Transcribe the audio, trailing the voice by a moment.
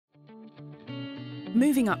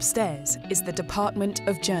Moving upstairs is the Department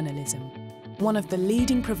of Journalism, one of the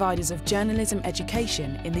leading providers of journalism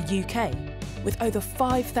education in the UK, with over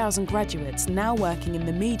 5,000 graduates now working in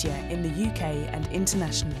the media in the UK and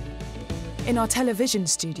internationally. In our television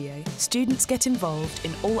studio, students get involved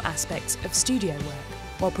in all aspects of studio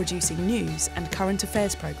work while producing news and current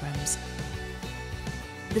affairs programmes.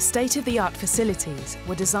 The state-of-the-art facilities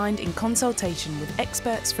were designed in consultation with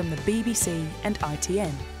experts from the BBC and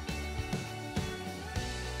ITN.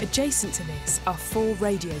 Adjacent to this are 4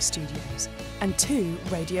 radio studios and 2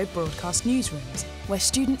 radio broadcast newsrooms where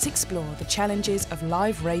students explore the challenges of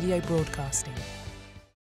live radio broadcasting.